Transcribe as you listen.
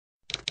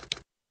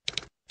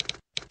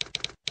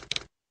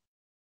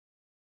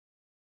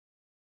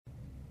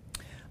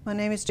My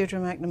name is Deirdre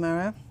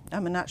McNamara.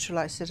 I'm a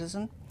naturalized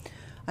citizen.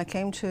 I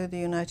came to the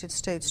United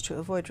States to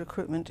avoid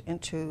recruitment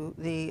into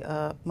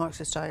the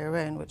Marxist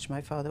IRA, in which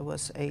my father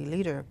was a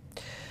leader.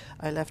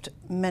 I left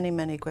many,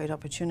 many great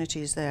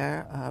opportunities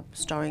there,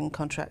 starring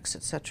contracts,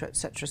 etc.,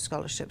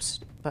 scholarships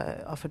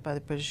offered by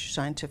the British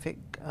scientific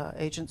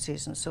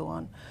agencies and so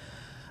on.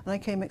 And I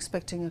came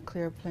expecting a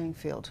clear playing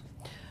field.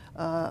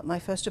 My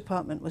first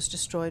apartment was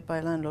destroyed by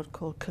a landlord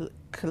called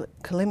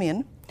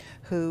Kalimian,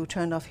 who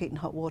turned off heat and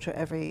hot water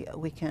every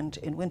weekend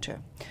in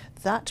winter.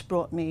 That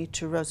brought me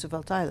to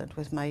Roosevelt Island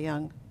with my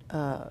young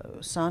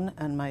son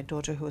and my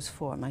daughter, who was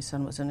 4. My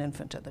son was an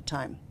infant at the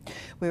time.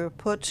 We were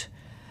put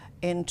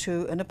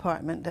into an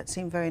apartment that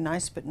seemed very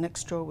nice, but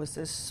next door was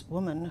this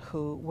woman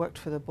who worked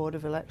for the Board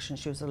of Elections.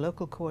 She was a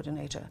local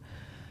coordinator,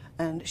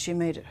 and she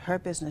made it her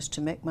business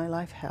to make my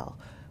life hell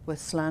with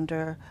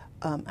slander,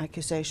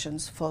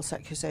 accusations, false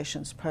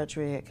accusations,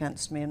 perjury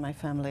against me and my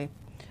family,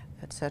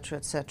 etc.,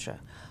 etc.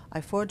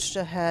 I forged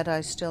ahead.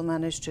 I still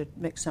managed to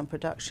make some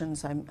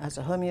productions. As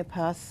a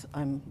homeopath,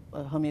 I'm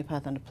a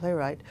homeopath and a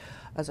playwright.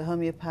 As a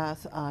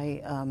homeopath,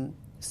 I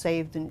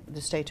saved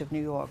the state of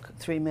New York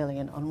 $3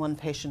 million on one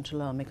patient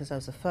alone, because I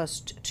was the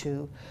first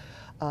to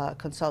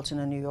consult in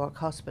a New York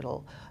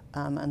hospital,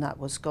 and that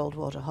was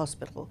Goldwater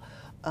Hospital.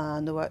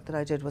 And the work that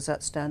I did was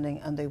outstanding,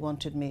 and they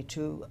wanted me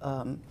to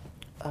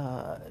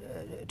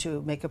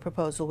make a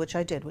proposal, which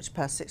I did, which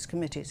passed 6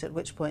 committees, at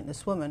which point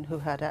this woman, who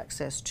had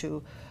access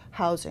to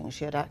housing,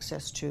 she had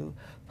access to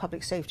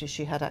public safety,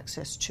 she had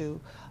access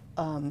to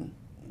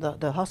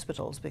the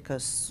hospitals,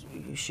 because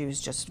she was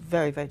just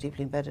very, very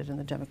deeply embedded in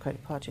the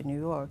Democratic Party in New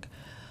York.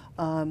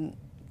 And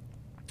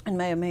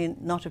may or may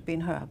not have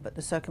been her, but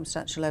the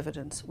circumstantial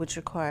evidence, which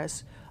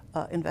requires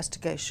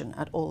investigation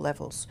at all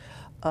levels.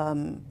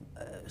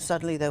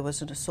 Suddenly there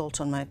was an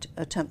assault on my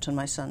attempt on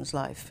my son's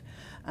life,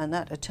 and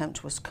that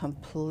attempt was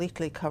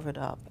completely covered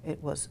up.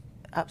 It was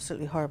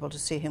absolutely horrible to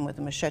see him with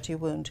a machete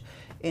wound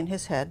in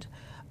his head,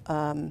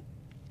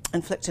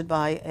 inflicted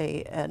by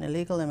an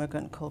illegal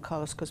immigrant called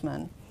Carlos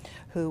Guzman,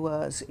 who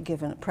was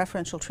given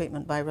preferential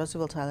treatment by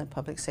Roosevelt Island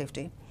Public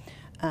Safety.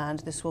 And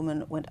this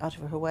woman went out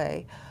of her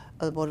way,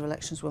 the Board of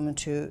Elections woman,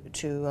 to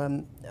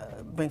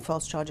bring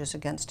false charges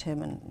against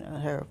him and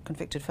her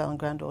convicted felon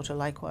granddaughter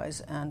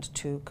likewise, and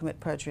to commit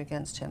perjury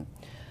against him.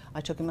 I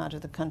took him out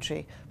of the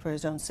country for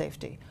his own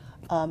safety.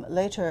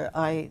 Later,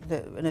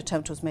 an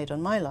attempt was made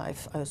on my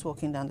life. I was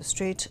walking down the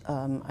street.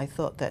 I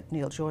thought that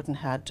Neil Jordan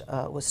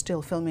was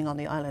still filming on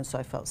the island, so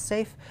I felt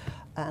safe.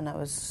 And I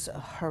was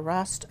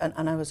harassed,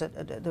 and there was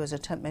an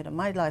attempt made on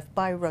my life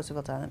by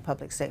Roosevelt Island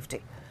Public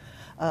Safety.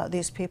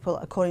 These people,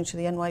 according to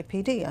the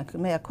NYPD,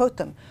 may I quote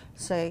them,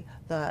 say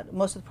that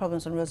most of the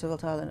problems on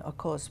Roosevelt Island are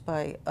caused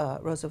by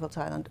Roosevelt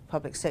Island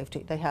Public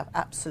Safety. They have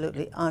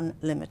absolutely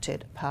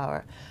unlimited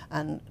power.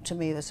 And to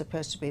me, this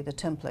appears to be the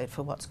template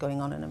for what's going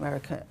on in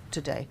America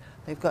today.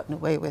 They've gotten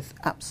away with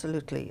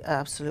absolute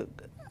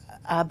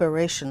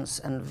aberrations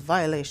and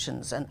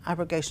violations and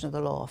abrogation of the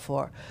law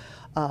for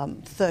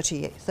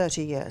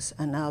 30 years.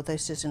 And now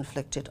this is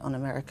inflicted on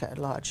America at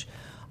large.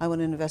 I want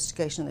an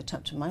investigation of the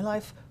attempt on my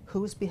life. Who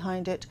was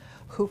behind it,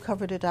 who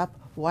covered it up,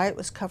 why it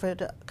was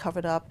covered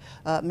up.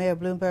 Mayor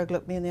Bloomberg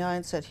looked me in the eye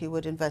and said he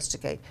would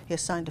investigate. He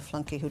assigned a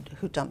flunky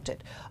who dumped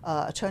it.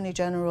 Attorney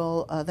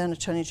General, then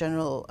Attorney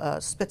General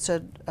Spitzer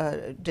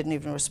didn't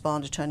even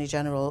respond. Attorney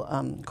General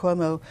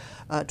Cuomo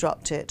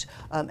dropped it.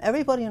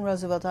 Everybody in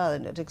Roosevelt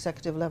Island, at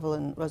executive level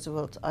in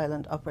Roosevelt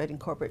Island operating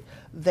corporate,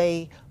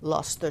 they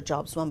lost their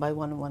jobs one by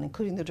one,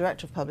 including the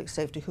Director of Public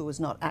Safety, who was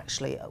not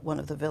actually one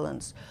of the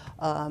villains.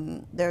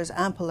 There's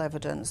ample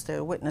evidence, there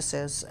are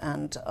witnesses,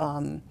 and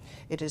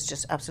it is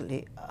just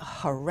absolutely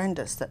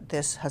horrendous that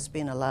this has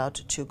been allowed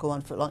to go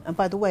on for long. And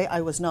by the way,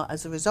 I was not,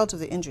 as a result of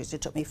the injuries,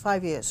 it took me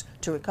 5 years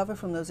to recover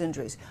from those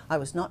injuries. I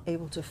was not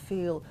able to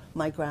feel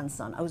my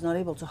grandson. I was not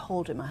able to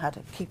hold him. I had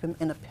to keep him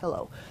in a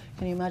pillow.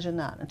 Can you imagine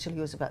that? Until he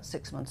was about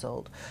 6 months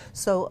old.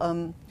 So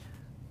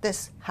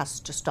this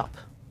has to stop.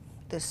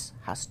 This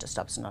has to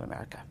stop. It's not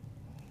America.